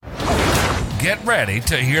Get ready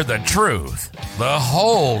to hear the truth, the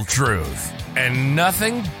whole truth, and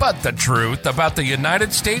nothing but the truth about the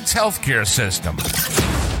United States healthcare system.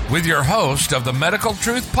 With your host of the Medical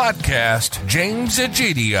Truth Podcast, James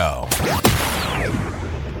Egidio.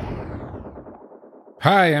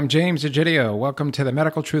 Hi, I'm James Egidio. Welcome to the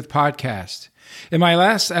Medical Truth Podcast. In my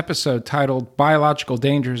last episode titled Biological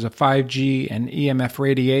Dangers of 5G and EMF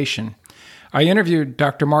Radiation, I interviewed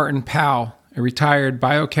Dr. Martin Powell, a retired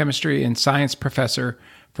biochemistry and science professor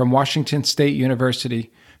from Washington State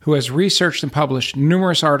University, who has researched and published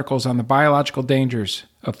numerous articles on the biological dangers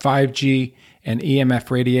of 5G and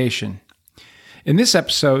EMF radiation. In this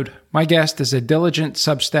episode, my guest is a diligent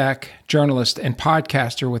Substack journalist and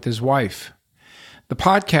podcaster with his wife. The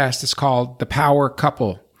podcast is called The Power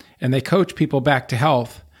Couple, and they coach people back to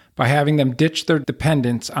health by having them ditch their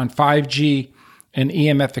dependence on 5G and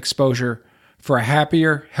EMF exposure for a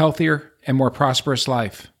happier, healthier, and more prosperous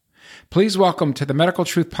life. Please welcome to the Medical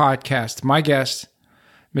Truth Podcast my guest,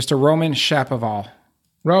 Mr. Roman Shapoval.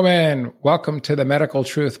 Roman, welcome to the Medical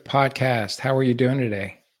Truth Podcast. How are you doing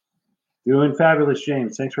today? Doing fabulous,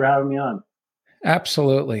 James. Thanks for having me on.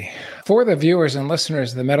 Absolutely. For the viewers and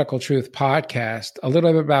listeners of the Medical Truth Podcast, a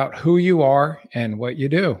little bit about who you are and what you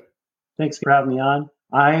do. Thanks for having me on.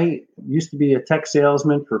 I used to be a tech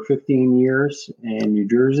salesman for 15 years in New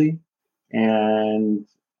Jersey, and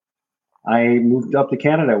I moved up to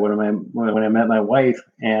Canada when I met my wife,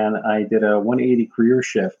 and I did a 180 career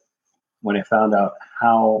shift when I found out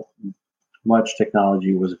how much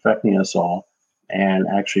technology was affecting us all, and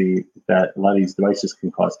actually that a lot of these devices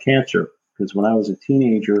can cause cancer. Because when I was a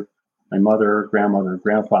teenager, my mother, grandmother,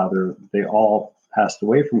 grandfather, they all passed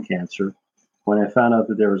away from cancer. When I found out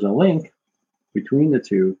that there was a link between the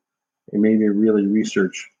two, it made me really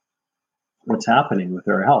research what's happening with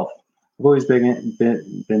our health. I've always been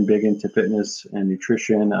big into fitness and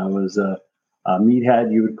nutrition. I was a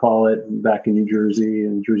meathead, you would call it, back in New Jersey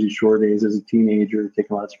and Jersey Shore days as a teenager,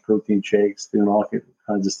 taking lots of protein shakes, doing all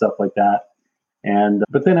kinds of stuff like that.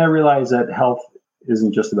 But then I realized that health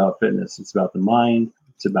isn't just about fitness. It's about the mind.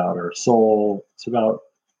 It's about our soul. It's about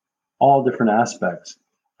all different aspects.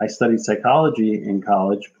 I studied psychology in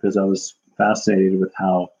college because I was fascinated with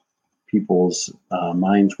how people's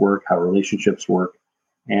minds work, how relationships work.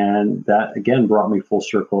 And that, again, brought me full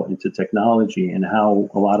circle into technology and how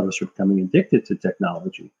a lot of us are becoming addicted to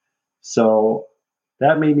technology. So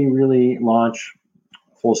that made me really launch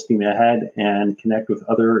full steam ahead and connect with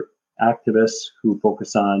other activists who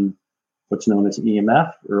focus on what's known as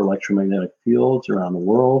EMF, or electromagnetic fields, around the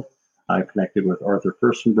world. I connected with Arthur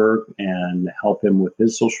Furstenberg and helped him with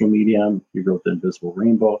his social media. He wrote The Invisible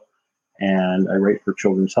Rainbow. And I write for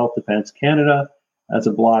Children's Health Defense Canada as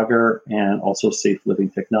a blogger, and also Safe Living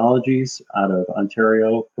Technologies out of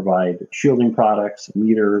Ontario provide shielding products,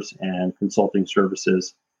 meters, and consulting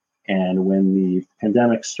services. And when the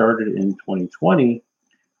pandemic started in 2020,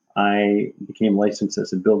 I became licensed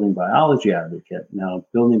as a building biology advocate. Now,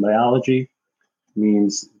 building biology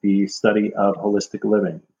means the study of holistic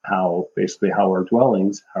living, how our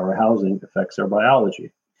dwellings, how our housing affects our biology.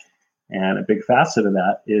 And a big facet of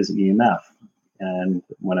that is EMF. And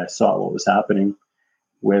when I saw what was happening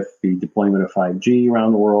with the deployment of 5G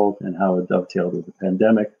around the world and how it dovetailed with the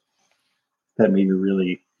pandemic, that made me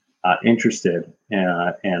really interested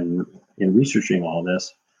in researching all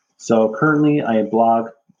this. So currently I blog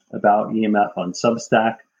about EMF on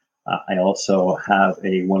Substack. I also have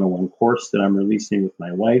a 101 course that I'm releasing with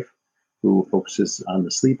my wife, who focuses on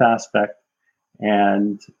the sleep aspect.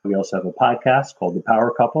 And we also have a podcast called The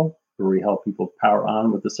Power Couple, where we help people power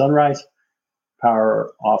on with the sunrise,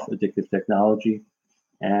 power off addictive technology,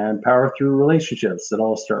 and power through relationships that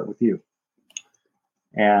all start with you.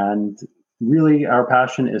 And really, our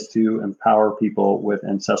passion is to empower people with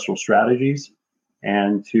ancestral strategies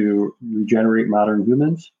and to regenerate modern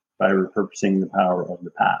humans by repurposing the power of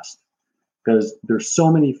the past. Because there's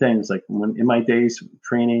so many things, like when in my days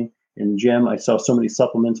training in gym, I saw so many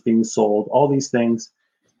supplements being sold, all these things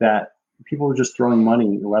that people were just throwing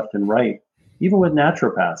money left and right. Even with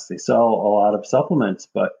naturopaths, they sell a lot of supplements,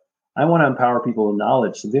 but I want to empower people with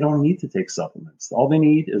knowledge so they don't need to take supplements. All they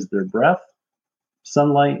need is their breath,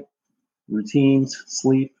 sunlight, routines,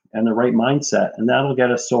 sleep, and the right mindset. And that'll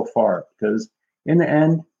get us so far, because in the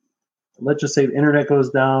end, let's just say the internet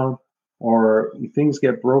goes down or things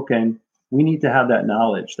get broken. We need to have that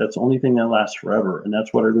knowledge. That's the only thing that lasts forever. And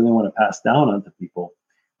that's what I really want to pass down onto people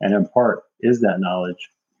and impart, is that knowledge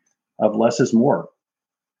of less is more.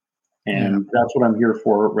 And that's what I'm here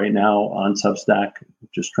for right now on Substack,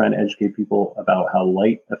 just trying to educate people about how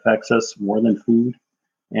light affects us more than food,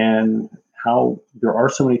 and how there are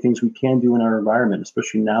so many things we can do in our environment,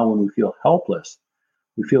 especially now when we feel helpless.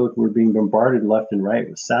 We feel like we're being bombarded left and right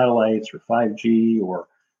with satellites or 5G or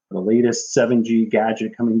the latest 7G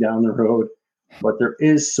gadget coming down the road. But there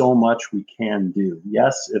is so much we can do.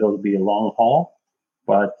 Yes, it'll be a long haul,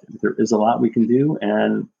 but there is a lot we can do.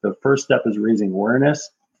 And the first step is raising awareness.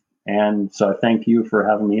 And so I thank you for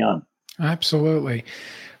having me on. Absolutely.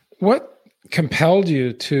 What compelled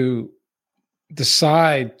you to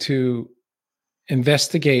decide to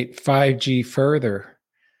investigate 5G further?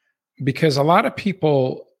 Because a lot of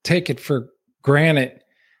people take it for granted,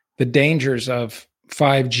 the dangers of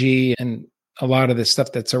 5G and a lot of the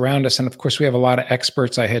stuff that's around us. And of course, we have a lot of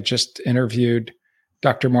experts. I had just interviewed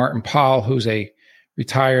Dr. Martin Pall, who's a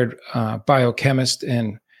retired biochemist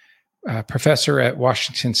and professor at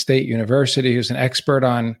Washington State University, who's an expert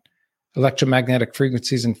on electromagnetic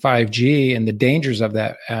frequencies and 5G and the dangers of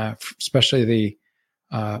that, especially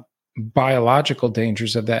the biological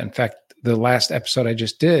dangers of that. In fact, the last episode I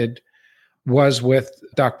just did was with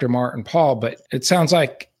Dr. Martin Pall, but it sounds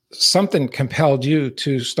like something compelled you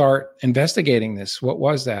to start investigating this. What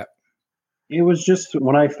was that? It was just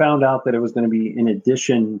when I found out that it was going to be in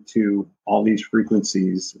addition to all these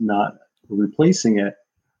frequencies, not replacing it.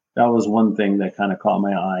 That was one thing that kind of caught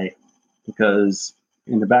my eye, because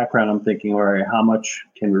in the background, I'm thinking, all right, how much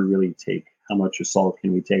can we really take? How much assault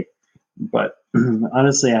can we take? But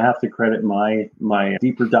honestly, I have to credit my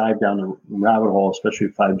deeper dive down the rabbit hole, especially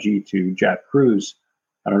 5G, to Jack Cruz.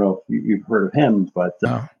 I don't know if you've heard of him, but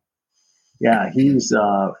yeah, he's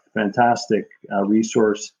a fantastic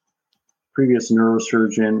resource. Previous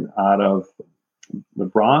neurosurgeon out of the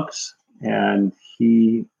Bronx, and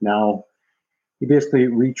he basically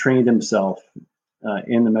retrained himself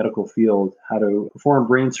in the medical field how to perform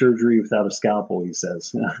brain surgery without a scalpel, he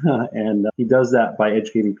says. And he does that by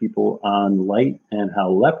educating people on light and how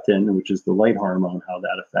leptin, which is the light hormone, how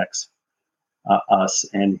that affects us.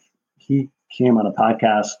 And he came on a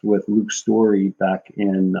podcast with Luke Story back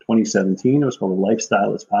in 2017. It was called the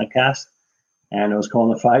Lifestylist Podcast, and it was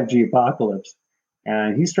called the 5G Apocalypse.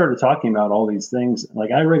 And he started talking about all these things.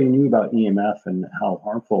 Like, I already knew about EMF and how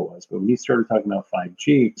harmful it was, but when he started talking about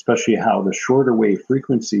 5G, especially how the shorter wave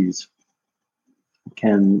frequencies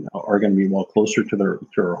are going to be well closer to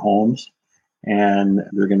our homes, and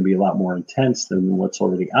they're going to be a lot more intense than what's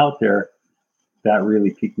already out there, that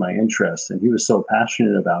really piqued my interest. And he was so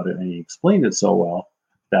passionate about it, and he explained it so well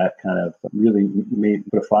that kind of really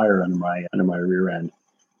put a fire under my rear end.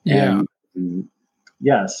 Yeah. And,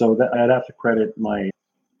 yeah, so that I'd have to credit not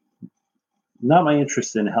my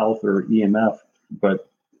interest in health or EMF, but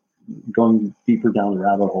going deeper down the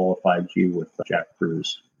rabbit hole of 5G with Jack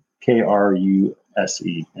Cruz, Kruse,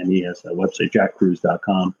 and he has a website,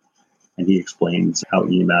 jackcruz.com, and he explains how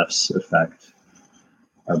EMFs affect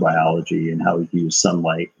our biology and how we use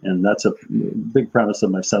sunlight. And that's a big premise of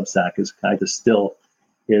my Substack, is I distill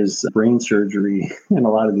his brain surgery and a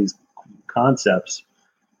lot of these concepts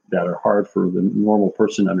that are hard for the normal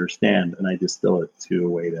person to understand, and I distill it to a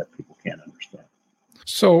way that people can't understand.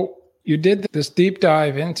 So you did this deep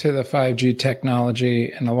dive into the 5G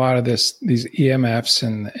technology and a lot of these EMFs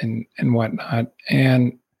and whatnot.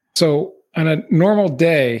 And so on a normal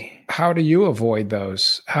day, how do you avoid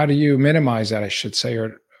those? How do you minimize that, I should say,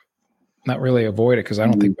 or not really avoid it, because I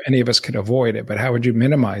don't think any of us could avoid it, but how would you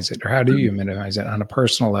minimize it, or how do you minimize it on a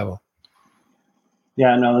personal level?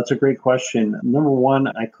 Yeah, no, that's a great question. Number one,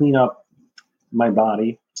 I clean up my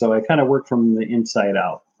body. So I kind of work from the inside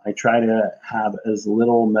out. I try to have as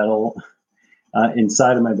little metal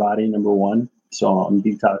inside of my body, number one. So I'm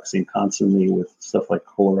detoxing constantly with stuff like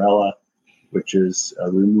chlorella, which is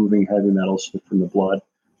removing heavy metals from the blood.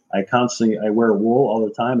 I wear wool all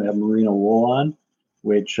the time. I have merino wool on,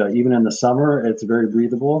 which even in the summer, it's very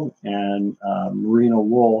breathable. And merino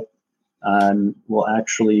wool will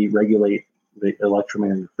actually regulate the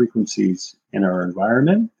electromagnetic frequencies in our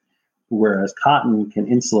environment, whereas cotton can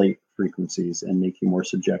insulate frequencies and make you more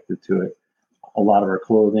subjected to it. A lot of our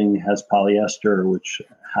clothing has polyester, which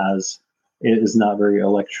is not very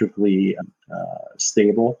electrically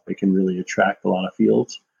stable. It can really attract a lot of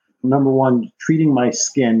fields. Number one, treating my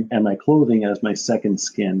skin and my clothing as my second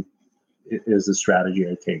skin is the strategy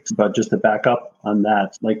I take. But just to back up on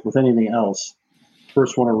that, like with anything else,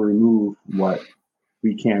 first want to remove what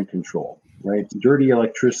we can control. Right? Dirty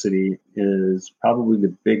electricity is probably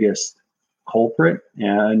the biggest culprit,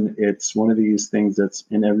 and it's one of these things that's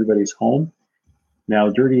in everybody's home. Now,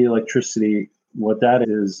 dirty electricity, what that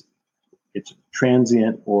is, it's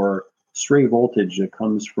transient or stray voltage that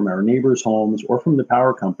comes from our neighbors' homes or from the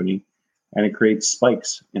power company, and it creates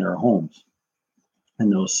spikes in our homes.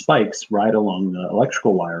 And those spikes ride along the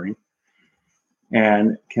electrical wiring,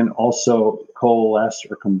 and can also coalesce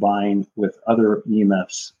or combine with other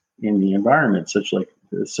EMFs in the environment, such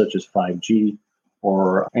as 5G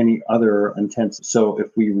or any other intense. So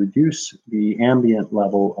if we reduce the ambient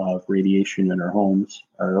level of radiation in our homes,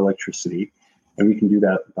 our electricity, and we can do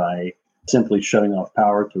that by simply shutting off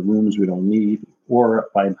power to rooms we don't need, or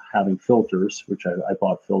by having filters, which I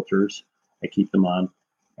bought filters, I keep them on,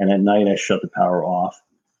 and at night I shut the power off.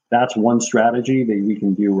 That's one strategy that we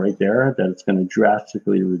can do right there, that it's going to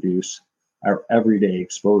drastically reduce our everyday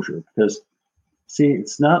exposure. Because, see,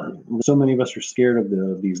 it's not, so many of us are scared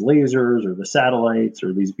of these lasers or the satellites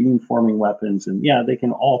or these beam-forming weapons. And yeah, they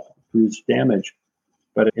can all produce damage.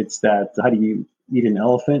 But it's that, how do you eat an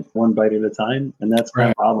elephant one bite at a time? And that's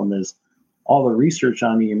my problem is all the research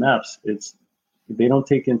on EMFs, they don't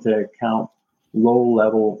take into account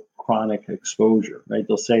low-level chronic exposure, right?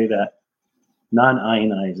 They'll say that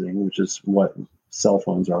non-ionizing, which is what cell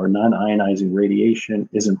phones are, non-ionizing radiation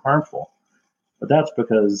isn't harmful. But that's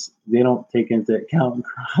because they don't take into account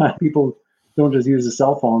people don't just use a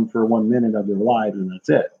cell phone for 1 minute of their lives and that's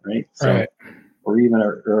it, right? So, or even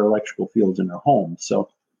our electrical fields in our homes. So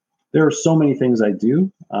there are so many things I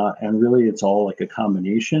do, and really it's all like a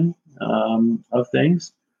combination of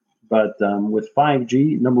things. But with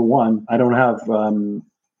 5G, number one, I don't have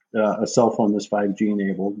a cell phone that's 5G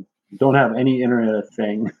enabled. Don't have any internet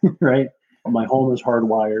thing, right? My home is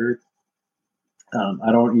hardwired.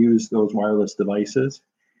 I don't use those wireless devices.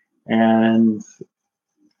 And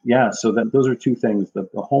yeah, so those are two things, the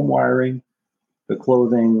home wiring, the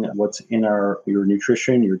clothing, what's in your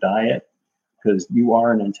nutrition, your diet, because you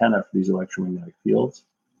are an antenna for these electromagnetic fields.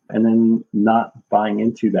 And then not buying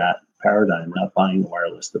into that paradigm, not buying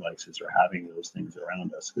wireless devices or having those things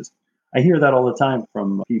around us. Because I hear that all the time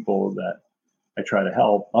from people that I try to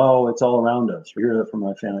help. Oh, it's all around us. We hear that from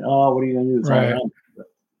my family. Oh, what are you going to do? It's all around us. But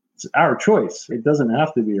it's our choice. It doesn't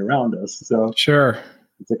have to be around us. So sure,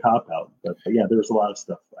 it's a cop-out. But yeah, there's a lot of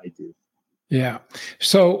stuff I do. Yeah.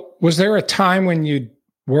 So was there a time when you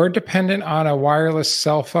were dependent on a wireless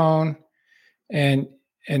cell phone? And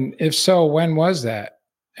if so, when was that?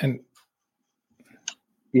 And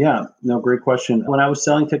yeah, no, great question. When I was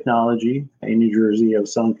selling technology in New Jersey, I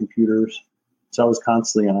was selling computers. So I was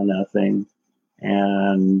constantly on that thing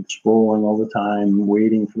and scrolling all the time,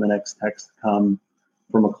 waiting for the next text to come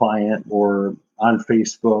from a client or on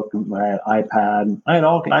Facebook, my iPad. I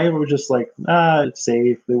was just like, it's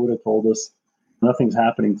safe. They would have told us nothing's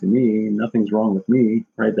happening to me. Nothing's wrong with me,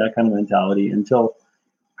 right? That kind of mentality until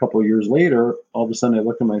a couple of years later, all of a sudden I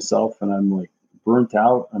look at myself and I'm like burnt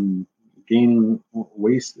out. I'm gaining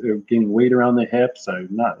weight around the hips. I'm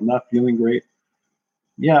not feeling great.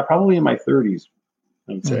 Yeah, probably in my 30s,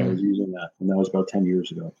 I would say I was using that. And that was about 10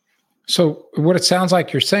 years ago. So what it sounds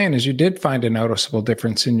like you're saying is you did find a noticeable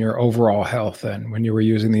difference in your overall health then when you were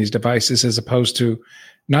using these devices as opposed to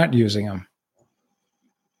not using them.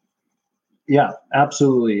 Yeah,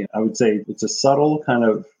 absolutely. I would say it's a subtle kind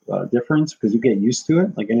of difference because you get used to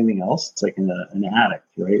it like anything else. It's like an addict,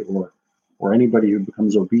 right? Or anybody who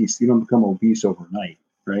becomes obese. You don't become obese overnight,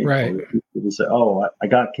 right? Right. Or people say, oh, I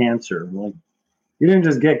got cancer. I'm like, you didn't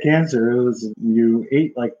just get cancer. It was you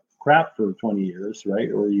ate like crap for 20 years,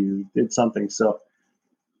 right? Or you did something. So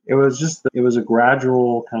it was a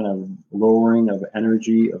gradual kind of lowering of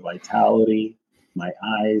energy, of vitality, my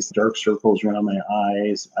eyes, dark circles around my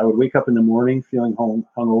eyes. I would wake up in the morning feeling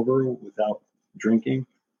hungover without drinking,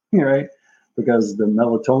 right? Because the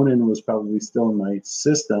melatonin was probably still in my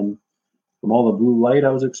system from all the blue light I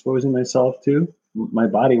was exposing myself to. My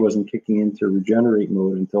body wasn't kicking into regenerate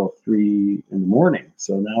mode until 3 in the morning.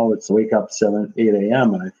 So now it's wake up 8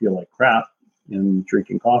 a.m. and I feel like crap and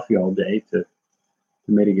drinking coffee all day to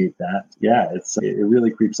mitigate that. Yeah, it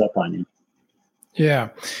really creeps up on you. Yeah.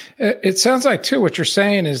 It sounds like too, what you're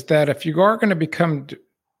saying is that if you are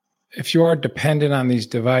dependent on these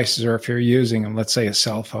devices, or if you're using them, let's say a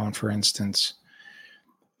cell phone, for instance,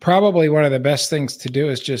 probably one of the best things to do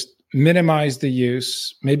is just minimize the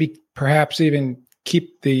use, maybe perhaps even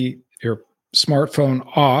keep your smartphone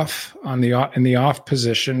off in the off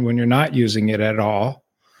position when you're not using it at all.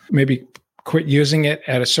 Maybe quit using it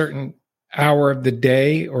at a certain hour of the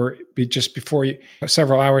day or just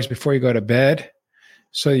several hours before you go to bed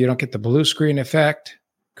so you don't get the blue screen effect.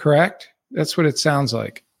 Correct? That's what it sounds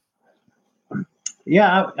like.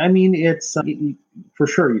 Yeah, I mean, it's for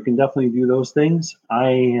sure. You can definitely do those things.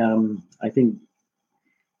 I think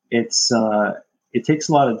it takes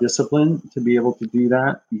a lot of discipline to be able to do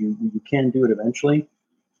that. You can do it eventually.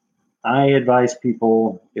 I advise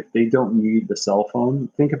people, if they don't need the cell phone,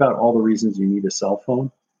 think about all the reasons you need a cell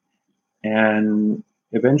phone, and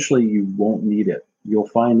eventually you won't need it. you'll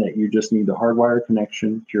find that you just need the hardwired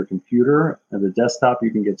connection to your computer and the desktop.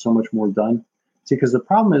 You can get so much more done. See, because the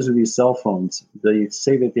problem is with these cell phones, they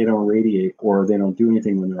say that they don't radiate or they don't do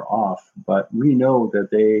anything when they're off, but we know that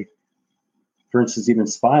they, for instance, even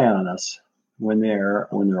spy on us when they're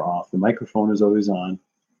off. The microphone is always on.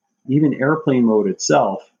 Even airplane mode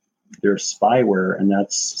itself, there's spyware, and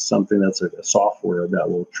that's something that's a software that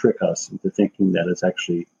will trick us into thinking that it's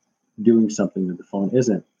actually doing something that the phone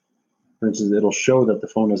isn't. For instance, it'll show that the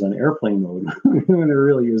phone is on airplane mode when it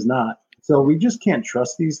really is not. So we just can't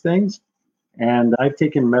trust these things. And I've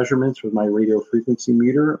taken measurements with my radio frequency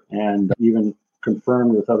meter and even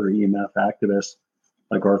confirmed with other EMF activists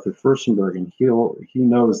like Arthur Furstenberg, and he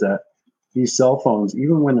knows that these cell phones,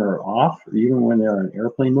 even when they're off, or even when they're in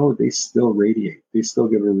airplane mode, they still radiate. They still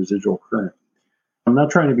give a residual current. I'm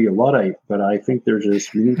not trying to be a Luddite, but I think we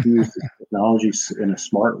need to use this technology in a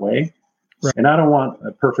smart way. Right. And I don't want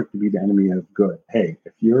a perfect to be the enemy of good. Hey,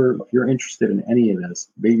 if you're interested in any of this,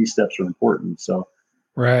 baby steps are important. So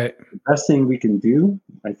right. The best thing we can do,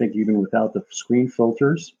 I think, even without the screen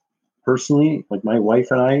filters, personally, like my wife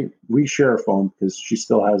and I, we share a phone because she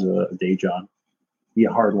still has a day job. We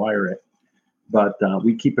hardwire it. But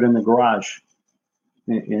we keep it in the garage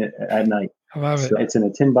at night. I love it. So it's in a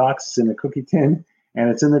tin box, it's in a cookie tin, and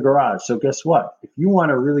it's in the garage. So guess what? If you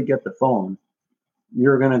want to really get the phone,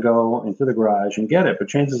 you're going to go into the garage and get it. But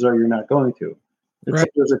chances are you're not going to. Right.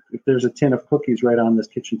 If there's a tin of cookies right on this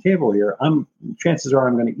kitchen table here, chances are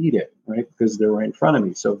I'm going to eat it, right? Because they're right in front of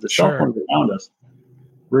me. So if the cell phone's around us,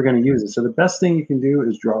 we're going to use it. So the best thing you can do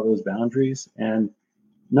is draw those boundaries. And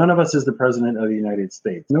none of us is the president of the United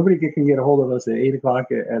States. Nobody can get a hold of us at 8 o'clock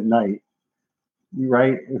at night,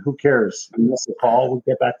 right? Who cares? We miss a call, we'll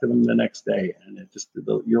get back to them the next day. And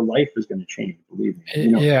your life is going to change, believe me.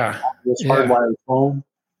 This hardwired phone,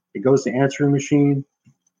 it goes to answering machine.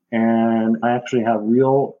 And I actually have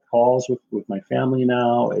real calls with my family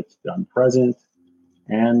now. I'm present.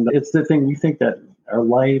 And it's the thing, we think that our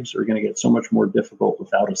lives are going to get so much more difficult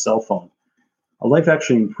without a cell phone. Our life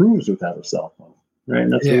actually improves without a cell phone. Right,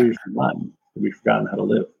 and that's what we've forgotten. We've forgotten how to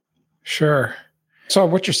live. Sure. So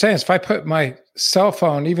what you're saying is, if I put my cell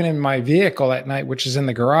phone even in my vehicle at night, which is in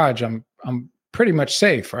the garage, I'm pretty much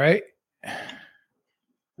safe, right?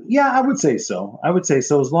 Yeah, I would say so.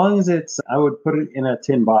 As long as I would put it in a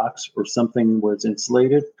tin box or something where it's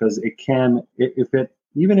insulated, because even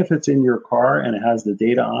if it's in your car and it has the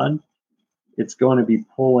data on, it's going to be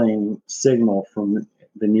pulling signal from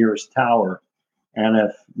the nearest tower. And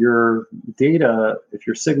if your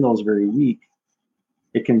signal is very weak,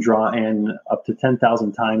 it can draw in up to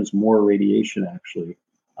 10,000 times more radiation actually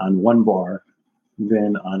on one bar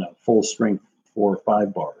than on a full strength 4 or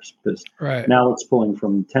 5 bars. Because now it's pulling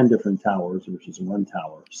from 10 different towers versus one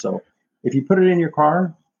tower. So if you put it in your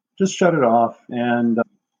car, just shut it off. And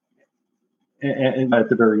at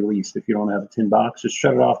the very least, if you don't have a tin box, just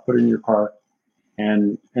shut it off, put it in your car.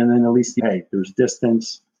 And then at least, hey, there's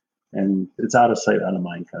distance. And it's out of sight, out of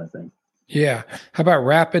mind kind of thing. Yeah. How about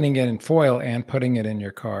wrapping it in foil and putting it in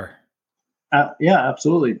your car? Yeah,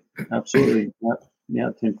 absolutely. Absolutely.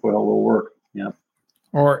 Yeah, tin foil will work. Yeah.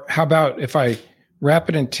 Or how about if I wrap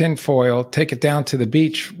it in tin foil, take it down to the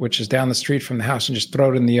beach, which is down the street from the house, and just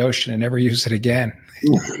throw it in the ocean and never use it again?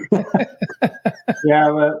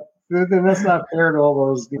 Yeah, but then that's not fair to all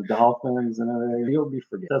those dolphins and everything. You'll be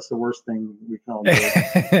forget. That's the worst thing we can all do.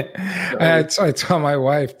 I tell my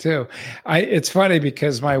wife too. It's funny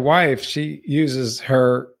because my wife, she uses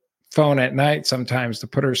her phone at night sometimes to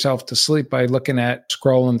put herself to sleep by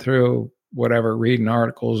scrolling through whatever, reading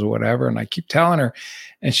articles or whatever. And I keep telling her,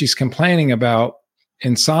 and she's complaining about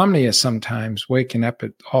insomnia sometimes, waking up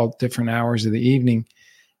at all different hours of the evening.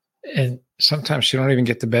 And sometimes she don't even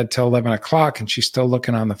get to bed till 11 o'clock and she's still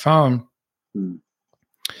looking on the phone. And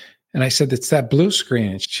I said, it's that blue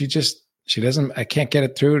screen. And she doesn't, I can't get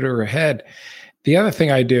it through to her head. The other thing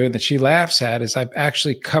I do that she laughs at is I've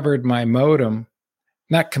actually covered my modem,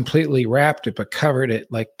 not completely wrapped it, but covered it,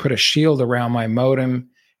 like put a shield around my modem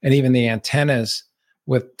and even the antennas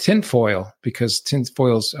with tinfoil, because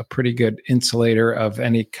tinfoil is a pretty good insulator of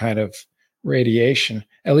any kind of radiation.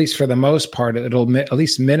 At least for the most part, it'll at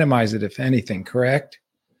least minimize it, if anything, correct?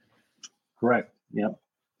 Correct. Yep.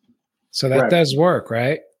 So that does work,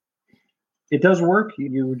 right? It does work.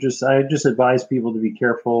 I just advise people to be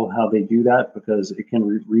careful how they do that, because it can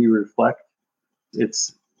reflect.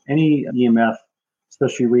 It's any EMF,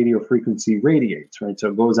 especially radio frequency, radiates, right? So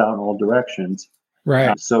it goes out in all directions.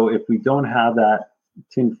 Right. So if we don't have that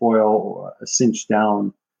tinfoil cinched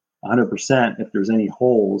down 100%, if there's any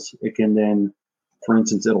holes, it can then, for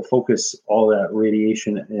instance, it'll focus all that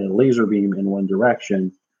radiation in a laser beam in one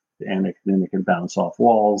direction. and then it can bounce off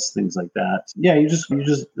walls, things like that. Yeah, you just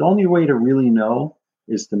the only way to really know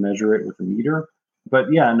is to measure it with a meter.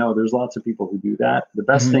 But yeah, no, there's lots of people who do that. The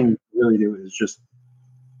best thing to really do is just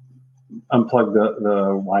unplug the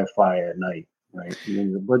Wi-Fi at night, right?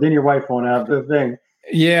 But then your wife won't have the thing.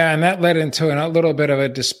 Yeah, and that led into a little bit of a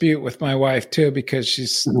dispute with my wife too, because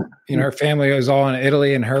she's, her family was all in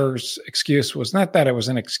Italy, and her excuse was not that it was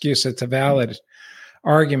an excuse; it's a valid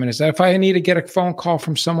argument. Is that if I need to get a phone call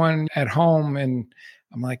from someone at home, and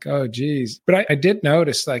I'm like, oh, geez. But I did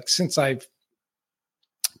notice, like, since I've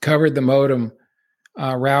covered the modem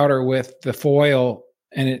router with the foil,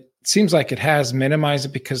 and it seems like it has minimized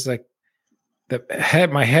it, because like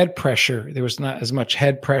my head pressure, there was not as much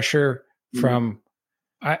head pressure from.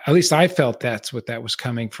 At least I felt that's what that was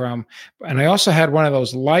coming from. And I also had one of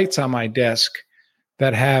those lights on my desk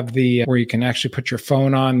that have where you can actually put your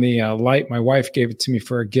phone on the light. My wife gave it to me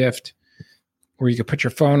for a gift, where you could put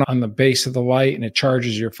your phone on the base of the light and it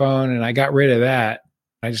charges your phone. And I got rid of that.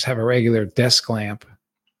 I just have a regular desk lamp.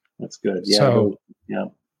 That's good. Yeah.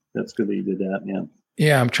 That's good that you did that. Yeah.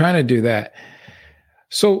 Yeah, I'm trying to do that.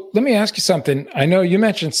 So let me ask you something. I know you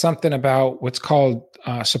mentioned something about what's called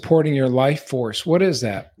supporting your life force. What is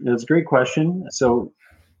that? That's a great question. So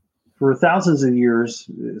for thousands of years,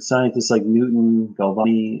 scientists like Newton,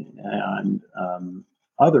 Galvani, and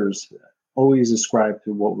others always ascribed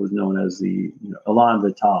to what was known as the elan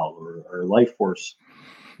vital, or life force.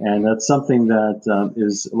 And that's something that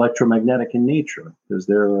is electromagnetic in nature, because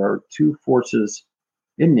there are two forces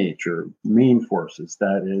in nature, main forces,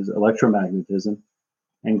 that is electromagnetism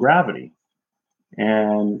and gravity.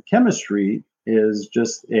 And chemistry is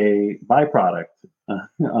just a byproduct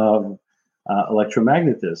of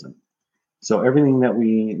electromagnetism. So everything that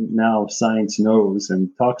we now science knows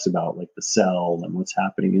and talks about, like the cell and what's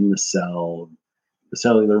happening in the cell, the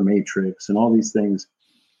cellular matrix, and all these things,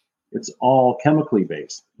 it's all chemically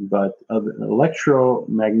based. But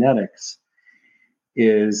electromagnetics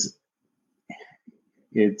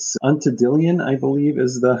it's untadillion, I believe,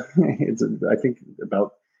 is I think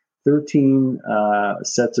about 13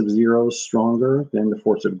 sets of zeros stronger than the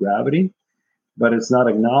force of gravity, but it's not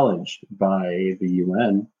acknowledged by the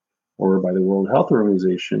UN or by the World Health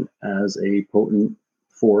Organization as a potent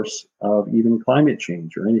force of even climate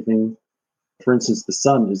change or anything. For instance, the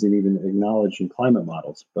sun isn't even acknowledged in climate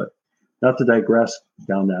models. But not to digress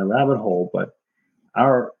down that rabbit hole, but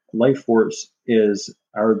our life force is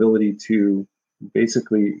our ability to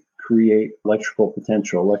basically create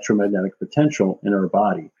electromagnetic potential in our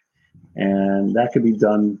body. And that could be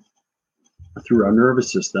done through our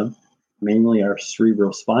nervous system, mainly our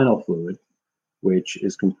cerebral spinal fluid, which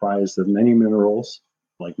is comprised of many minerals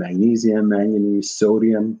like magnesium, manganese,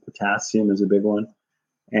 sodium, potassium is a big one.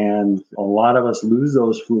 And a lot of us lose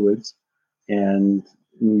those fluids and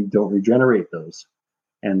we don't regenerate those.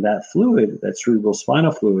 And that fluid, that cerebral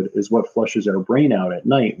spinal fluid, is what flushes our brain out at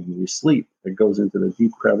night when we sleep. It goes into the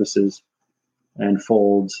deep crevices and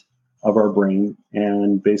folds of our brain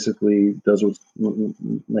and basically does what's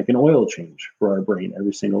like an oil change for our brain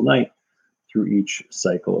every single night through each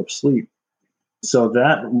cycle of sleep. So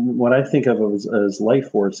that, what I think of as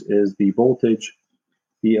life force, is the voltage,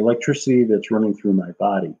 the electricity that's running through my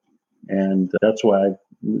body. And that's why I've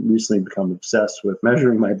recently become obsessed with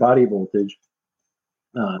measuring my body voltage,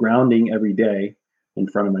 grounding every day in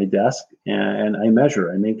front of my desk. And I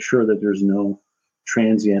make sure that there's no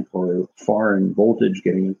transient or foreign voltage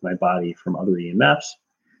getting into my body from other EMFs.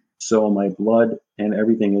 So my blood and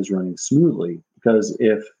everything is running smoothly. Because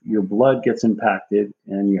if your blood gets impacted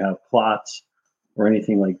and you have clots or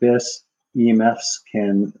anything like this, EMFs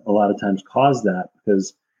can a lot of times cause that,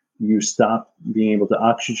 because you stop being able to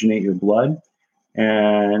oxygenate your blood,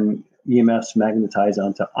 and EMFs magnetize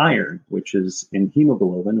onto iron, which is in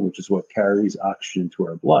hemoglobin, which is what carries oxygen to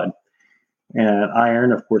our blood. And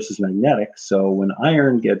iron, of course, is magnetic. So when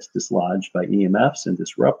iron gets dislodged by EMFs and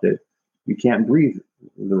disrupted, we can't breathe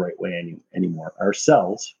the right way anymore. Our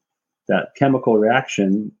cells, that chemical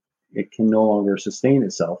reaction, it can no longer sustain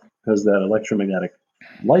itself because that electromagnetic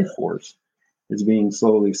life force is being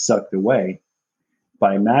slowly sucked away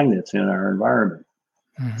by magnets in our environment.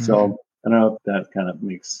 Mm-hmm. So I don't know if that kind of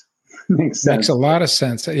makes sense. Makes a lot of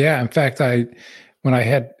sense. Yeah. In fact, when I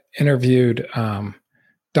had interviewed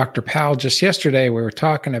Dr. Powell just yesterday, we were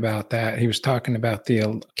talking about that. He was talking about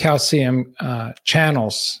the calcium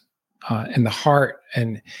channels in the heart,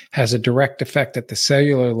 and has a direct effect at the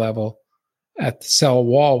cellular level, at the cell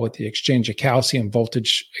wall, with the exchange of calcium,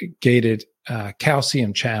 voltage gated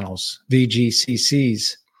calcium channels,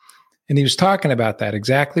 VGCCs. And he was talking about that,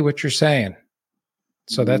 exactly what you're saying.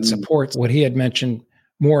 So that supports what he had mentioned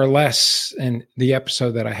more or less in the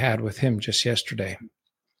episode that I had with him just yesterday.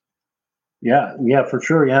 Yeah, for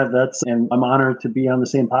sure. Yeah, and I'm honored to be on the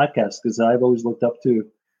same podcast because I've always looked up to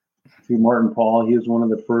Martin Pall. He was one of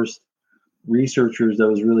the first researchers that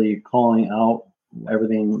was really calling out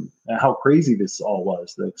everything, how crazy this all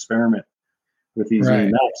was, the experiment with these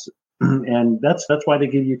EMFs. And that's why they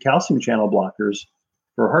give you calcium channel blockers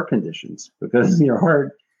for heart conditions, because your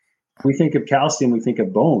heart, we think of calcium, we think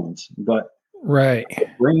of bones, but the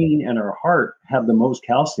brain and our heart have the most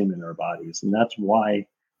calcium in our bodies. And that's why,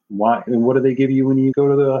 and what do they give you when you go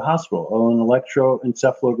to the hospital? Oh, an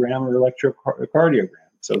electroencephalogram or electrocardiogram.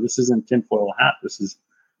 So this isn't tinfoil hat.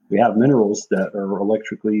 We have minerals that are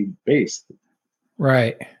electrically based.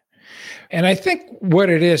 Right. And I think what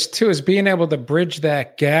it is too is being able to bridge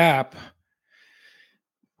that gap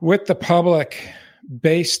with the public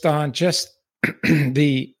based on just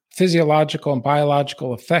the physiological and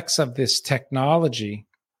biological effects of this technology,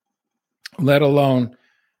 let alone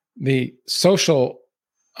the social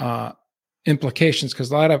implications,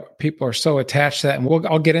 because a lot of people are so attached to that. And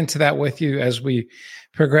I'll get into that with you as we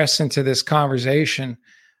progress into this conversation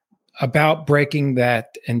about breaking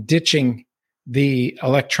that and ditching the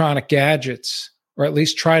electronic gadgets, or at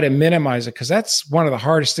least try to minimize it, because that's one of the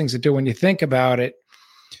hardest things to do when you think about it.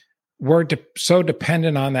 We're so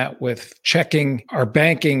dependent on that with checking our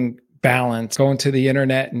banking balance, going to the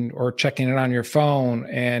internet or checking it on your phone.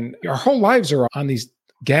 And our whole lives are on these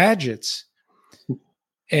gadgets.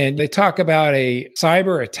 And they talk about a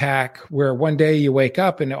cyber attack where one day you wake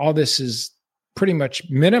up and all this is pretty much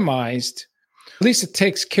minimized. At least it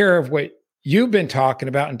takes care of what you've been talking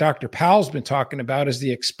about and Dr. Powell's been talking about, is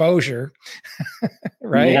the exposure,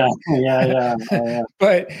 right? Yeah.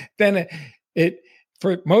 But then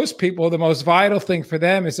for most people, the most vital thing for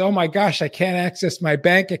them is, oh my gosh, I can't access my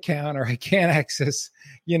bank account, or I can't access,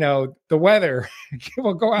 the weather.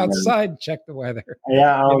 We'll go outside and check the weather.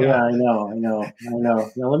 Yeah. Oh, yeah. I know.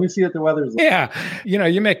 Now let me see what the weather's like. Yeah.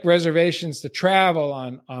 You make reservations to travel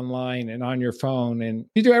online and on your phone, and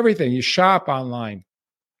you do everything. You shop online.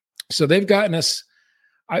 So they've gotten us,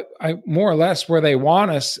 I more or less where they want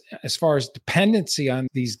us as far as dependency on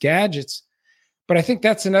these gadgets. But I think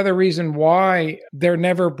that's another reason why they're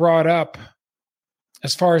never brought up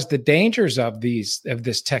as far as the dangers of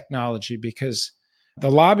this technology, because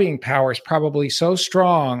the lobbying power is probably so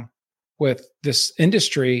strong with this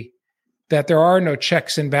industry that there are no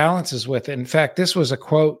checks and balances with it. In fact, this was a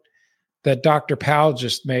quote that Dr. Powell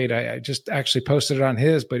just made. I just actually posted it on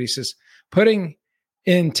his, but he says, putting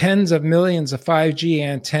in tens of millions of 5G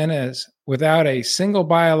antennas without a single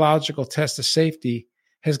biological test of safety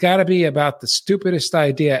has got to be about the stupidest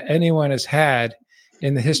idea anyone has had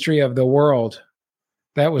in the history of the world.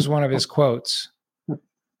 That was one of his quotes.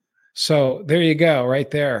 So there you go, right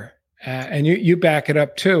there. And you back it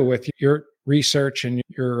up too with your research and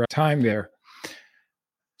your time there.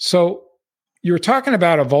 So you were talking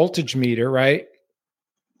about a voltage meter, right?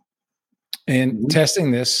 And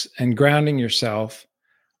testing this and grounding yourself.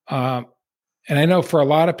 And I know for a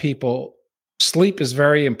lot of people, sleep is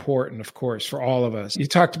very important, of course, for all of us. You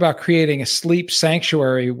talked about creating a sleep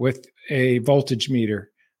sanctuary with a voltage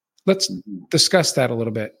meter. Let's discuss that a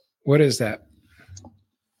little bit. What is that?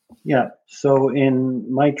 Yeah. So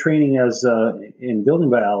in my training in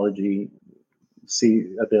building biology,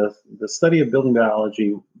 the study of building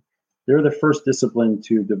biology, they're the first discipline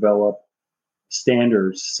to develop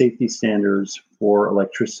safety standards for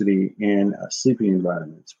electricity in sleeping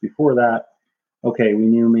environments. Before that, we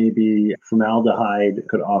knew maybe formaldehyde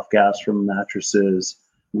could off gas from mattresses.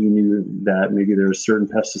 We knew that maybe there were certain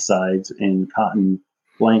pesticides in cotton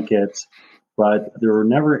blankets, but there were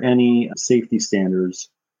never any safety standards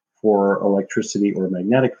for electricity or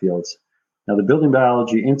magnetic fields. Now, the Building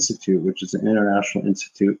Biology Institute, which is an international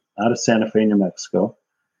institute out of Santa Fe, New Mexico,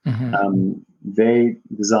 they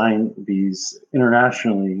design these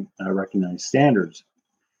internationally recognized standards.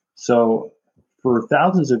 So for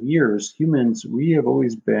thousands of years, humans,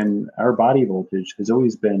 our body voltage has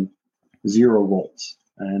always been 0 volts.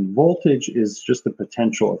 And voltage is just the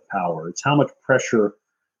potential of power. It's how much pressure.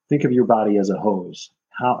 Think of your body as a hose.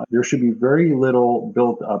 There should be very little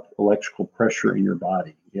built up electrical pressure in your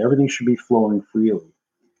body. Everything should be flowing freely.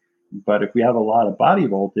 But if we have a lot of body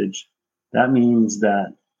voltage, that means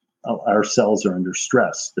that our cells are under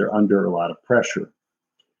stress. They're under a lot of pressure.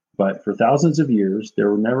 But for thousands of years,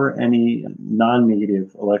 there were never any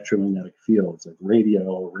non-native electromagnetic fields like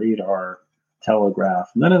radio, radar,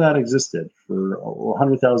 telegraph. None of that existed for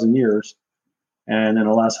 100,000 years. And in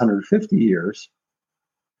the last 150 years,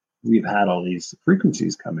 we've had all these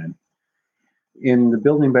frequencies come in. In the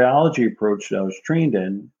building biology approach that I was trained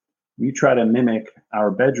in, we try to mimic our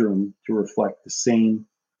bedroom to reflect the same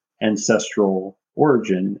ancestral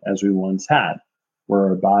origin as we once had, where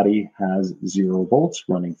our body has 0 volts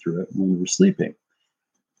running through it when we're sleeping.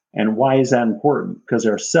 And why is that important? Because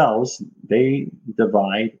our cells, they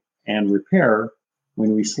divide and repair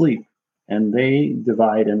when we sleep, and they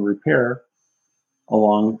divide and repair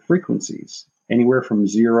along frequencies, anywhere from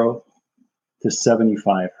 0 to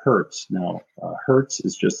 75 hertz. Now, hertz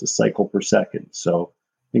is just a cycle per second. So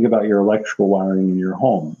think about your electrical wiring in your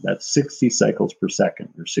home. That's 60 cycles per second,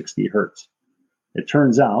 or 60 hertz. It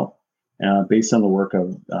turns out, based on the work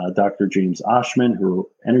of Dr. James Oshman, who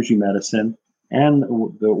wrote Energy Medicine, and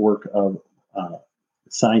the work of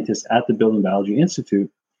scientists at the Building Biology Institute,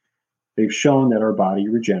 they've shown that our body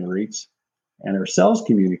regenerates and our cells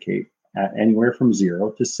communicate at anywhere from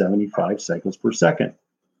 0 to 75 cycles per second.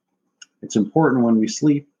 It's important when we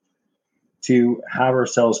sleep to have our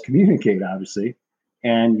cells communicate, obviously,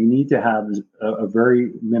 and you need to have a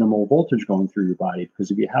very minimal voltage going through your body,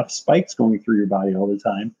 because if you have spikes going through your body all the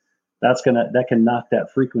time, that can knock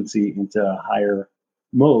that frequency into a higher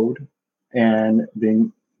mode, and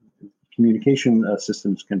then communication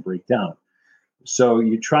systems can break down. So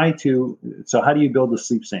how do you build a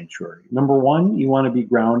sleep sanctuary? Number one, you want to be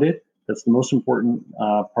grounded. That's the most important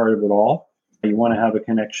part of it all. You want to have a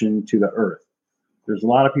connection to the earth. There's a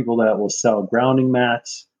lot of people that will sell grounding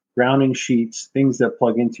mats, grounding sheets, things that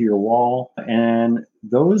plug into your wall. And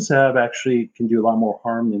those can do a lot more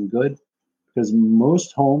harm than good, because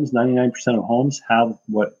most homes, 99% of homes, have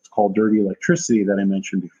what's called dirty electricity that I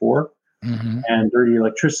mentioned before. Mm-hmm. And dirty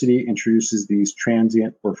electricity introduces these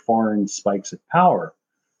transient or foreign spikes of power.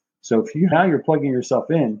 So now you're plugging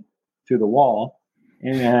yourself in to the wall,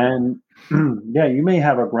 and you may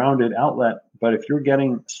have a grounded outlet, but if you're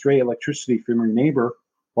getting stray electricity from your neighbor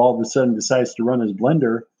who all of a sudden decides to run his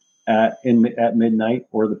blender at midnight,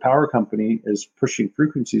 or the power company is pushing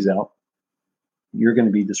frequencies out, you're going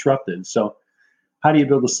to be disrupted. So how do you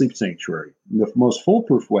build a sleep sanctuary? The most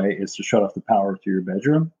foolproof way is to shut off the power to your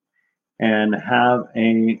bedroom and have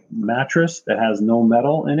a mattress that has no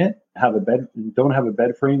metal in it. Don't have a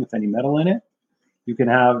bed frame with any metal in it. You can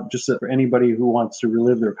have, just for anybody who wants to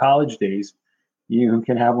relive their college days, you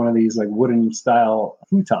can have one of these like wooden style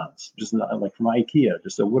futons, just like from IKEA,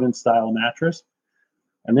 just a wooden style mattress.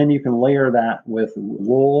 And then you can layer that with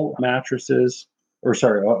wool mattresses, a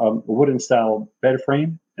wooden style bed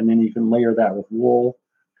frame. And then you can layer that with wool,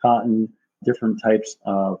 cotton, different types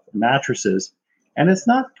of mattresses. And it's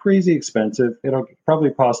not crazy expensive. It'll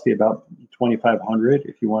probably cost you about $2,500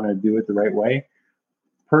 if you want to do it the right way.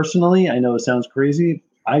 Personally, I know it sounds crazy.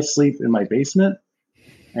 I sleep in my basement,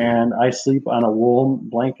 and I sleep on a wool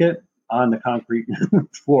blanket on the concrete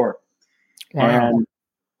floor. Wow.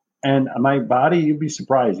 And my body, you'd be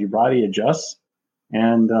surprised. Your body adjusts,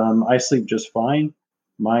 and I sleep just fine.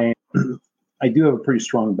 I do have a pretty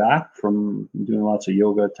strong back from doing lots of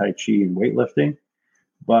yoga, tai chi, and weightlifting.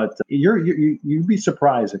 But you'd be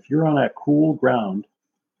surprised if you're on that cool ground.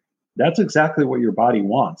 That's exactly what your body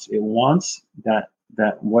wants. It wants that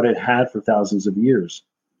what it had for thousands of years.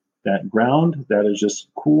 That ground that is just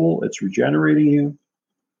cool. It's regenerating you,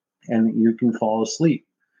 and you can fall asleep.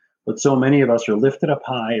 But so many of us are lifted up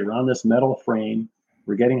high around this metal frame.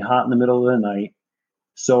 We're getting hot in the middle of the night.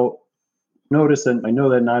 So notice that I know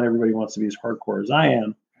that not everybody wants to be as hardcore as I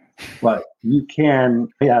am, but you can,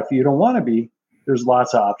 if you don't want to be, there's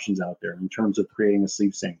lots of options out there in terms of creating a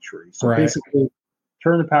sleep sanctuary. So basically,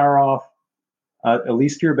 turn the power off, at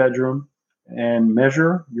least to your bedroom, and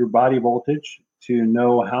measure your body voltage to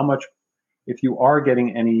know how much, if you are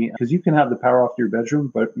getting any, because you can have the power off to your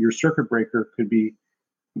bedroom, but your circuit breaker could be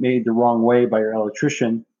made the wrong way by your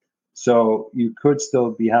electrician. So you could still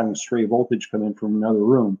be having stray voltage come in from another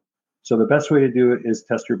room. So the best way to do it is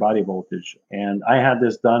test your body voltage. And I had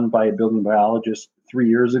this done by a building biologist 3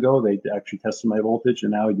 years ago. They actually tested my voltage,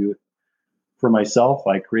 and now I do it for myself.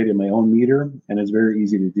 I created my own meter, and it's very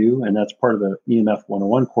easy to do. And that's part of the EMF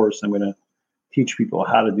 101 course. I'm going to teach people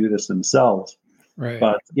how to do this themselves. Right.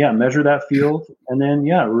 But measure that field, and then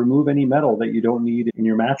remove any metal that you don't need in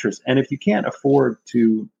your mattress. And if you can't afford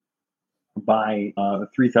to buy a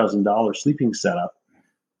 $3,000 sleeping setup,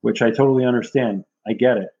 which I totally understand, I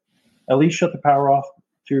get it. At least shut the power off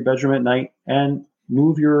to your bedroom at night and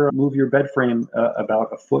move your bed frame about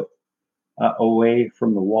a foot away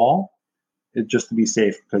from the wall, just to be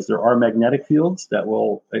safe, because there are magnetic fields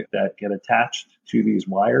that get attached to these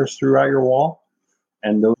wires throughout your wall,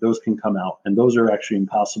 and those can come out, and those are actually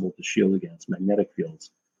impossible to shield against, magnetic fields.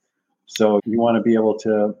 So you want to be able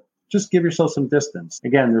to just give yourself some distance.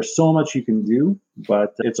 Again, there's so much you can do,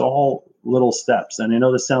 but it's all little steps. And I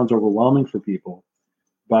know this sounds overwhelming for people,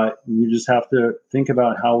 But you just have to think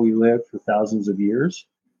about how we lived for thousands of years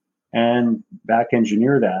and back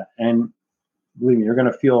engineer that. And believe me, you're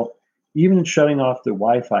going to feel, even shutting off the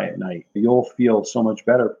Wi-Fi at night, you'll feel so much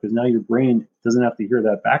better because now your brain doesn't have to hear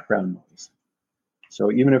that background noise. So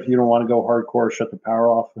even if you don't want to go hardcore, shut the power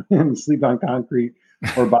off and sleep on concrete,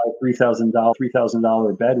 or buy a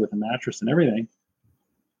 $3,000 bed with a mattress and everything,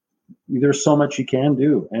 there's so much you can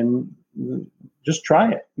do, and just try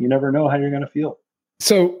it. You never know how you're going to feel.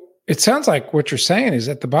 So it sounds like what you're saying is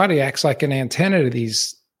that the body acts like an antenna to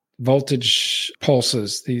these voltage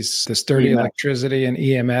pulses, this dirty EMF. electricity and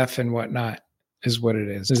EMF and whatnot is what it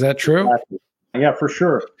is. Is that true? Exactly. Yeah, for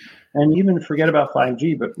sure. And even forget about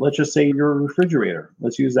 5G, but let's just say your refrigerator.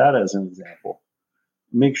 Let's use that as an example.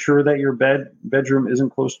 Make sure that your bedroom isn't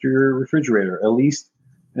close to your refrigerator, at least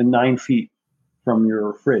 9 feet from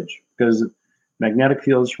your fridge, because magnetic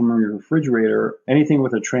fields from your refrigerator, anything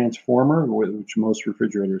with a transformer, which most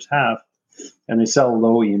refrigerators have, and they sell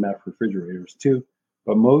low EMF refrigerators too,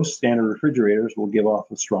 but most standard refrigerators will give off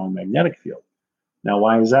a strong magnetic field. Now,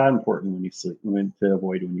 why is that important when you sleep, to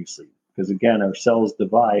avoid when you sleep? Because again, our cells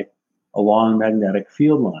divide along magnetic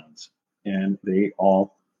field lines, and they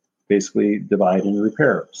all basically divide and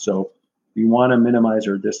repair. So we want to minimize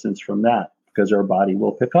our distance from that because our body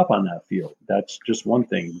will pick up on that field. That's just one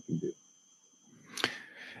thing we can do.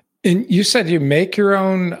 And you said you make your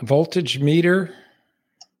own voltage meter?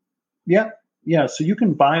 Yeah. So you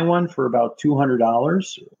can buy one for about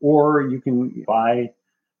 $200, or you can buy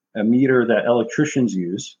a meter that electricians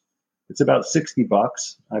use. It's about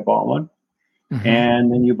 $60. I bought one. Mm-hmm.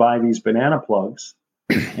 And then you buy these banana plugs,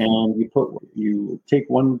 and you take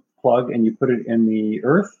one plug and you put it in the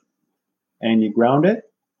earth and you ground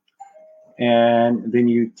it. And then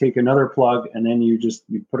you take another plug and then you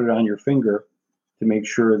put it on your finger to make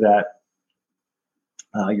sure that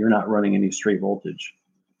you're not running any stray voltage.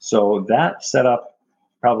 So that setup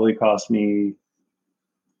probably cost me,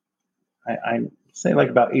 I say like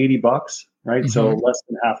about $80, right? Mm-hmm. So less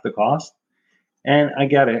than half the cost. And I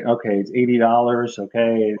get it. Okay, it's $80.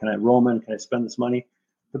 Okay, can I Roman? Can I spend this money?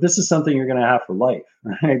 But this is something you're going to have for life,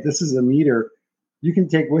 right? This is a meter you can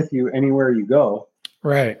take with you anywhere you go,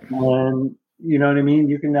 right? And you know what I mean.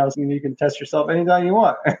 You can test yourself anytime you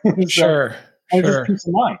want. So, sure. It's just peace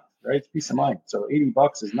of mind, right? It's peace of mind. So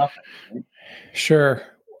 $80 is nothing. Right? Sure.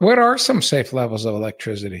 What are some safe levels of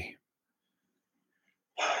electricity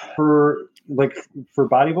for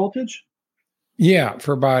body voltage? Yeah,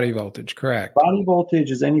 for body voltage, correct. Body voltage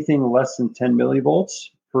is anything less than 10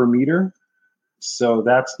 millivolts per meter. So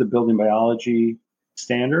that's the building biology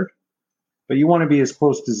standard. But you want to be as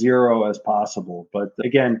close to zero as possible. But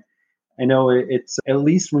again, I know it's at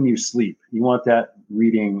least when you sleep, you want that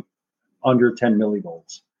reading under 10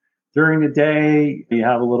 millivolts. During the day, you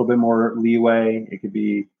have a little bit more leeway. It could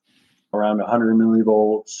be around 100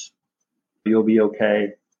 millivolts. You'll be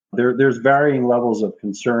okay. There's varying levels of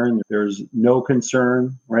concern. There's no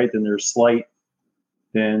concern, right? Then there's slight.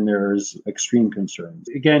 Then there's extreme concerns.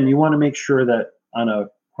 Again, you want to make sure that on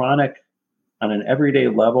an everyday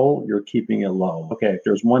level, you're keeping it low. Okay, if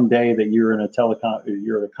there's one day that you're in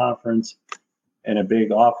you're at a conference in a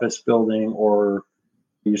big office building, or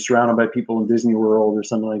you're surrounded by people in Disney World or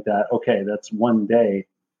something like that, okay, that's one day.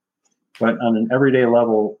 But on an everyday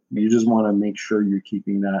level, you just want to make sure you're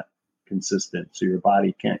keeping that consistent so your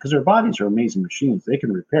body can't, because our bodies are amazing machines. They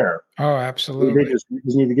can repair. Oh, absolutely. They just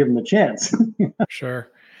need to give them a chance.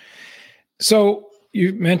 Sure. So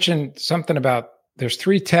you mentioned something about there's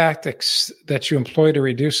 3 tactics that you employ to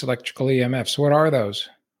reduce electrical EMFs. What are those?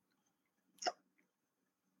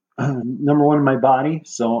 Number one, my body.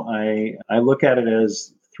 So I look at it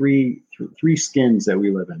as three skins that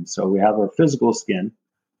we live in. So we have our physical skin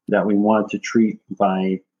that we want to treat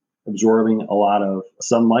by absorbing a lot of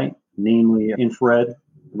sunlight, namely infrared,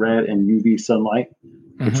 red, and UV sunlight,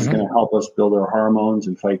 which is going to help us build our hormones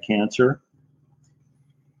and fight cancer.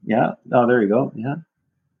 Yeah. Oh, there you go. Yeah.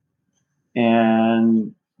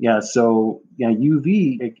 And yeah, so yeah,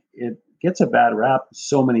 UV, it gets a bad rap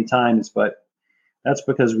so many times, but that's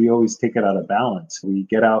because we always take it out of balance. We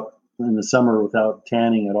get out in the summer without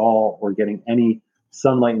tanning at all or getting any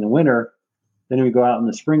sunlight in the winter. Then we go out in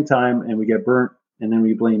the springtime and we get burnt, and then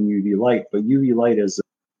we blame UV light. But UV light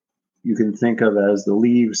you can think of as the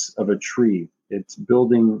leaves of a tree. It's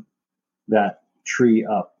building that tree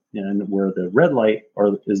up. And where the red light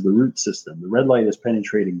is the root system. The red light is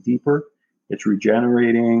penetrating deeper. It's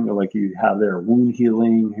regenerating, like you have there, wound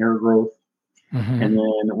healing, hair growth. Mm-hmm. And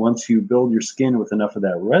then once you build your skin with enough of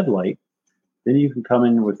that red light, then you can come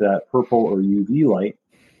in with that purple or UV light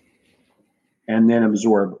and then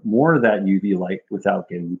absorb more of that UV light without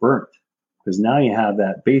getting burnt. because now you have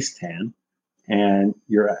that base tan, and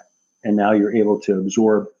now you're able to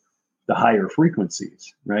absorb the higher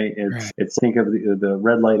frequencies, right? It's think of the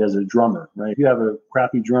red light as a drummer, right? If you have a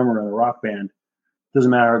crappy drummer in a rock band, doesn't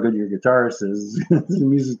matter how good your guitarist is, the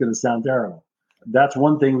music's going to sound terrible. That's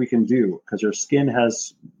one thing we can do, because our skin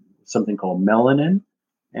has something called melanin.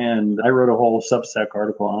 And I wrote a whole Substack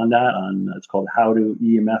article on that. It's called How to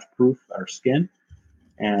EMF Proof Our Skin.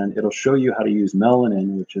 And it'll show you how to use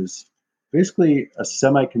melanin, which is basically a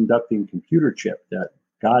semiconducting computer chip that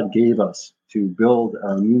God gave us to build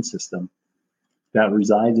our immune system that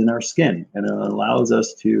resides in our skin. And it allows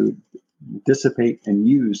us to dissipate and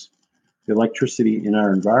use the electricity in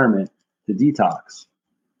our environment to detox.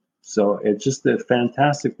 So it's just a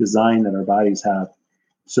fantastic design that our bodies have.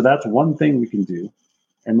 So that's one thing we can do.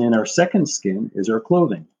 And then our second skin is our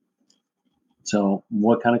clothing. So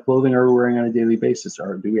what kind of clothing are we wearing on a daily basis?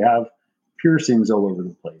 Or do we have piercings all over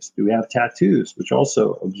the place? Do we have tattoos, which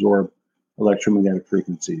also absorb electromagnetic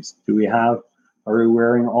frequencies? Are we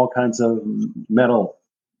wearing all kinds of metal,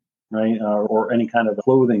 right? Or any kind of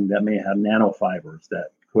clothing that may have nanofibers that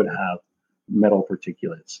could have metal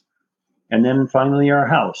particulates? And then finally, our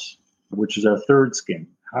house, which is our third skin.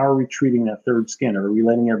 How are we treating that third skin? Are we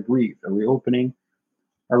letting it breathe? Are we opening?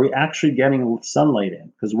 Are we actually getting sunlight in?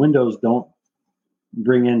 Because windows don't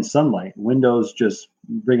bring in sunlight. Windows just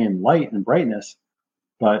bring in light and brightness,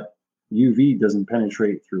 but UV doesn't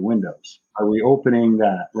penetrate through windows. Are we opening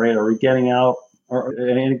that, right? Are we getting out?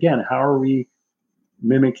 And again, how are we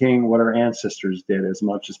mimicking what our ancestors did as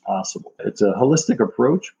much as possible? It's a holistic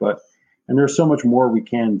approach, and there's so much more we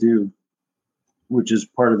can do, which is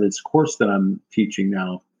part of this course that I'm teaching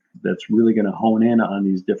now, that's really going to hone in on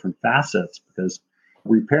these different facets, because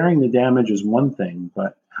repairing the damage is one thing,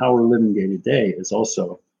 but how we're living day to day is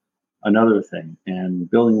also another thing. And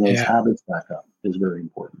building those habits back up is very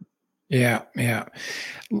important. Yeah. Yeah.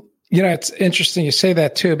 It's interesting you say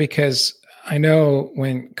that too, because I know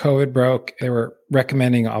when COVID broke, they were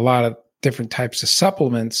recommending a lot of different types of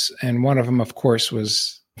supplements. And one of them, of course,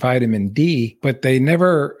 was vitamin D, but they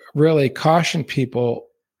never really cautioned people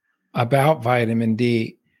about vitamin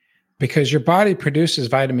D, because your body produces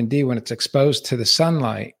vitamin D when it's exposed to the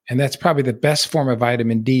sunlight. And that's probably the best form of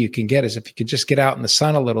vitamin D you can get, is if you could just get out in the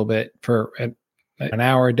sun a little bit for an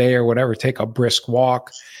hour a day or whatever, take a brisk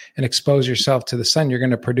walk and expose yourself to the sun. You're going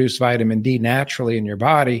to produce vitamin D naturally in your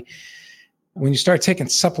body. When you start taking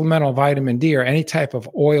supplemental vitamin D or any type of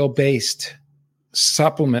oil-based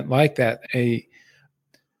supplement like that, a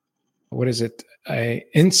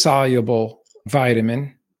insoluble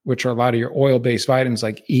vitamin, which are a lot of your oil-based vitamins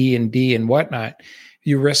like E and D and whatnot,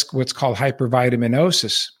 you risk what's called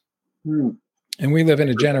hypervitaminosis. And we live in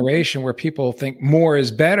a generation where people think more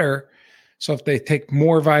is better. So if they take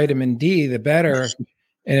more vitamin D, the better.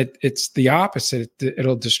 And it's the opposite.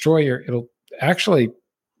 It'll destroy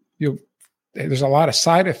there's a lot of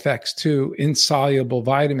side effects to insoluble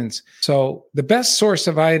vitamins. So the best source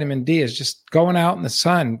of vitamin D is just going out in the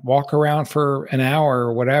sun, walk around for an hour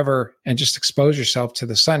or whatever, and just expose yourself to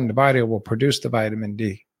the sun. The body will produce the vitamin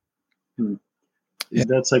D.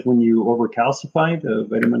 That's like when you overcalcify the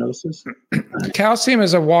vitaminosis? Calcium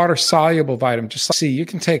is a water-soluble vitamin. Just see, you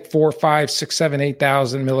can take 4, 5, 6, 7,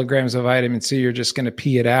 8,000 milligrams of vitamin C. You're just going to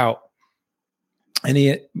pee it out.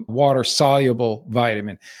 Any water-soluble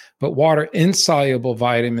vitamin. But water-insoluble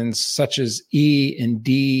vitamins such as E and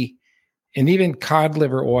D and even cod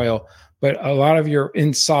liver oil, but a lot of your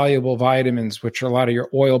insoluble vitamins, which are a lot of your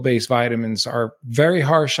oil-based vitamins, are very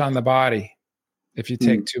harsh on the body if you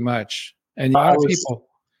take too much. And a lot of people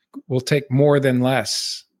will take more than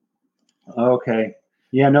less. Okay.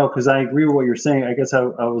 Yeah, no, because I agree with what you're saying. I guess I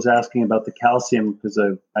was asking about the calcium, because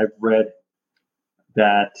I've read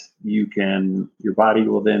that your body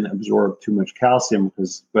will then absorb too much calcium,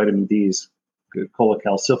 because vitamin D is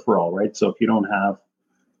cholecalciferol, right? So if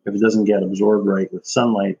it doesn't get absorbed right with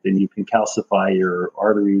sunlight, then you can calcify your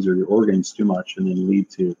arteries or your organs too much, and then lead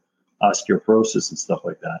to osteoporosis and stuff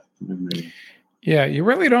like that. Yeah, you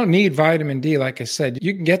really don't need vitamin D. Like I said,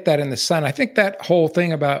 you can get that in the sun. I think that whole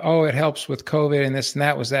thing about, it helps with COVID and this and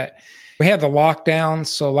that, was that we had the lockdowns.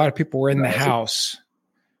 So a lot of people were in the house.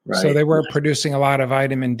 Right. So they weren't producing a lot of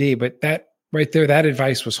vitamin D, but that right there, that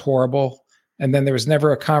advice was horrible. And then there was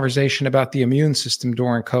never a conversation about the immune system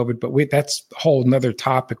during COVID, but that's a whole nother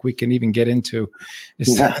topic we can even get into,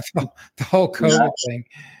 is the whole COVID thing.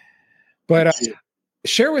 But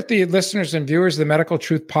share with the listeners and viewers of the Medical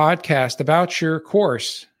Truth Podcast about your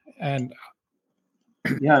course. And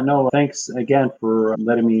thanks again for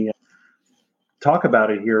letting me talk about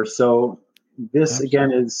it here. So this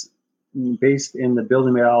again is based in the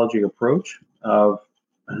building biology approach of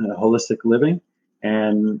holistic living.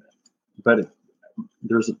 But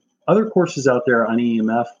there's other courses out there on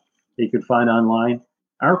EMF that you can find online.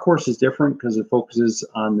 Our course is different because it focuses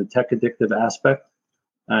on the tech addictive aspect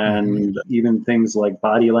and even things like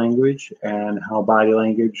body language and how body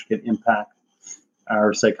language can impact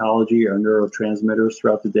our psychology, our neurotransmitters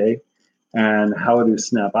throughout the day, and how to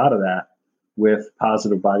snap out of that with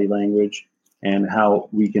positive body language, and how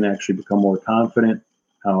we can actually become more confident,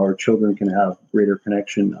 how our children can have greater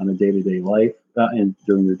connection on a day-to-day life and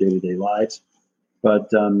during their day-to-day lives. But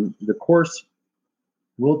the course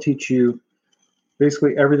will teach you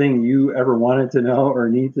basically everything you ever wanted to know or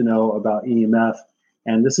need to know about EMF.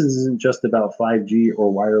 And this isn't just about 5G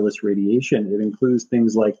or wireless radiation. It includes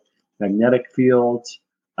things like magnetic fields,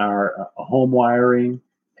 our home wiring.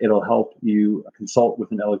 It'll help you consult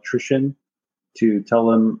with an electrician to tell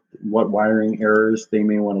them what wiring errors they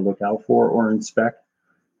may want to look out for or inspect.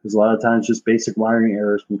 Because a lot of times just basic wiring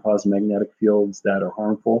errors can cause magnetic fields that are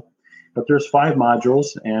harmful. But there's 5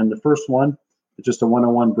 modules, and the first one is just a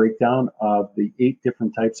one-on-one breakdown of the 8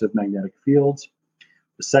 different types of magnetic fields.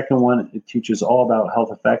 The second one, it teaches all about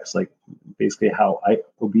health effects, like basically how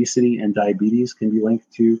obesity and diabetes can be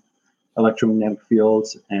linked to electromagnetic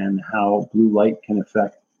fields and how blue light can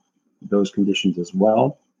affect those conditions as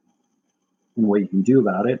well and what you can do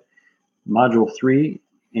about it. Module 3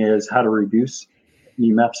 is how to reduce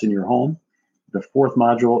EMFs in your home. The 4th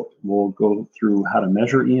module will go through how to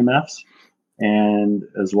measure EMFs and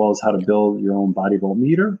as well as how to build your own body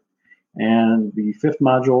voltmeter. And the 5th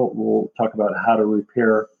module will talk about how to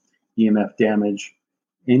repair EMF damage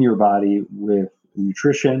in your body with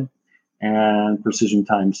nutrition and precision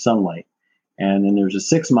timed sunlight. And then there's a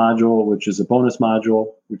 6th module, which is a bonus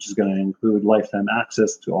module, which is going to include lifetime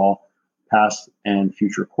access to all past and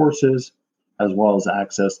future courses, as well as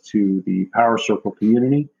access to the Power Circle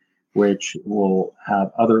community, which will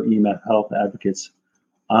have other EMF health advocates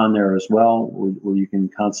on there as well, where you can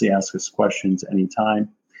constantly ask us questions anytime.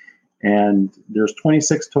 And there's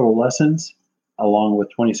 26 total lessons, along with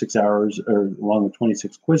 26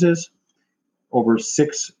 quizzes, over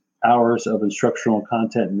 6 hours of instructional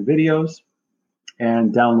content and videos,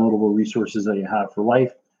 and downloadable resources that you have for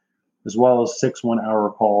life, as well as 6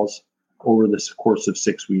 one-hour calls over this course of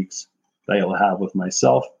 6 weeks that you'll have with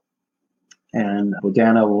myself. And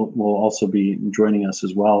Dana will also be joining us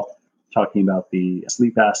as well, talking about the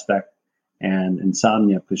sleep aspect and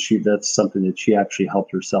insomnia, because that's something that she actually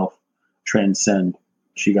helped herself transcend.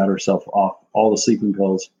 She got herself off all the sleeping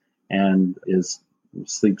pills and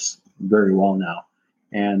sleeps very well now.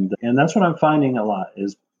 And that's what I'm finding a lot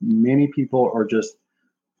is many people are just,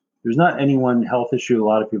 there's not any one health issue a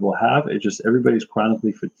lot of people have. It's just everybody's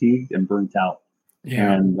chronically fatigued and burnt out.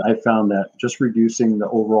 Yeah. And I found that just reducing the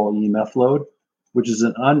overall EMF load, which is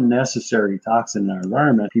an unnecessary toxin in our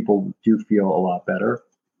environment, people do feel a lot better.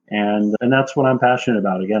 And that's what I'm passionate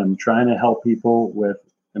about. Again, I'm trying to help people with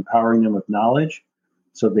empowering them with knowledge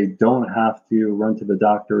so they don't have to run to the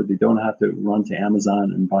doctor. They don't have to run to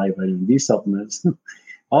Amazon and buy vitamin D supplements.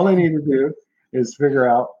 All they need to do is figure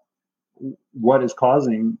out what is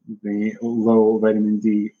causing the low vitamin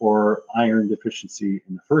D or iron deficiency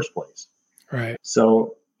in the first place. Right.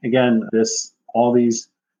 So again, all these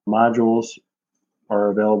modules are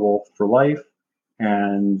available for life,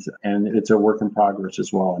 and it's a work in progress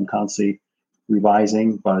as well. I'm constantly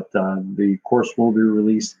revising, but the course will be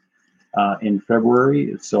released in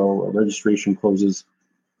February. So registration closes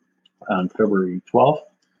on February 12th,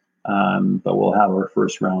 but we'll have our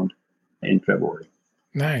first round in February.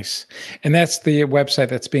 Nice. And that's the website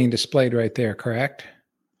that's being displayed right there, correct?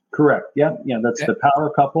 Correct. Yeah. That's the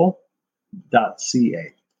powercouple.ca.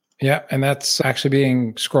 Yeah, and that's actually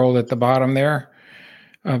being scrolled at the bottom there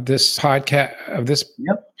of this podcast,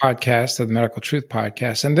 podcast of the Medical Truth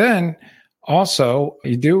Podcast. And then also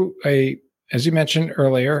you do as you mentioned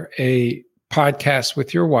earlier, a podcast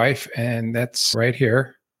with your wife, and that's right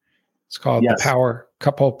here. It's called the Power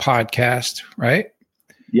Couple Podcast, right?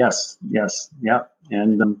 Yes. Yeah.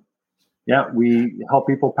 And we help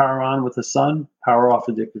people power on with the sun, power off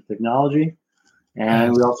addictive technology.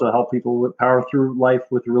 And we also help people with power through life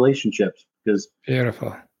with relationships, because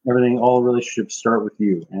beautiful. All relationships start with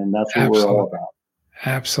you. And that's what we're all about.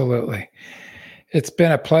 Absolutely. It's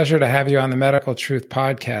been a pleasure to have you on the Medical Truth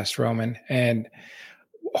Podcast, Roman. And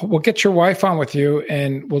we'll get your wife on with you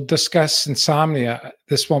and we'll discuss insomnia.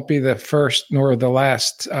 This won't be the first nor the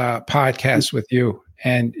last podcast with you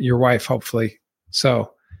and your wife, hopefully.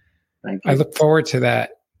 So thank you. I look forward to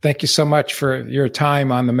that. Thank you so much for your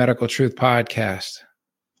time on the Medical Truth Podcast.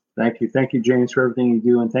 Thank you. Thank you, James, for everything you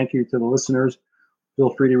do. And thank you to the listeners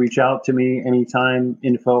feel free to reach out to me anytime,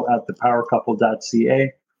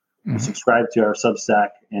 info@thepowercouple.ca. Subscribe to our Substack,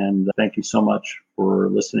 and thank you so much for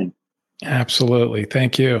listening. Absolutely.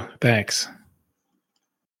 Thank you. Thanks.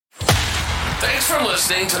 Thanks for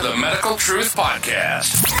listening to the Medical Truth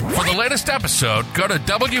Podcast. For the latest episode, go to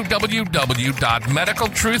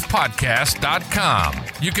www.medicaltruthpodcast.com.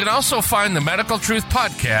 You can also find the Medical Truth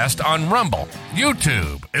Podcast on Rumble,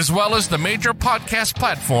 YouTube, as well as the major podcast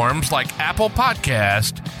platforms like Apple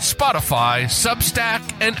Podcast, Spotify, Substack,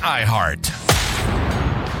 and iHeart.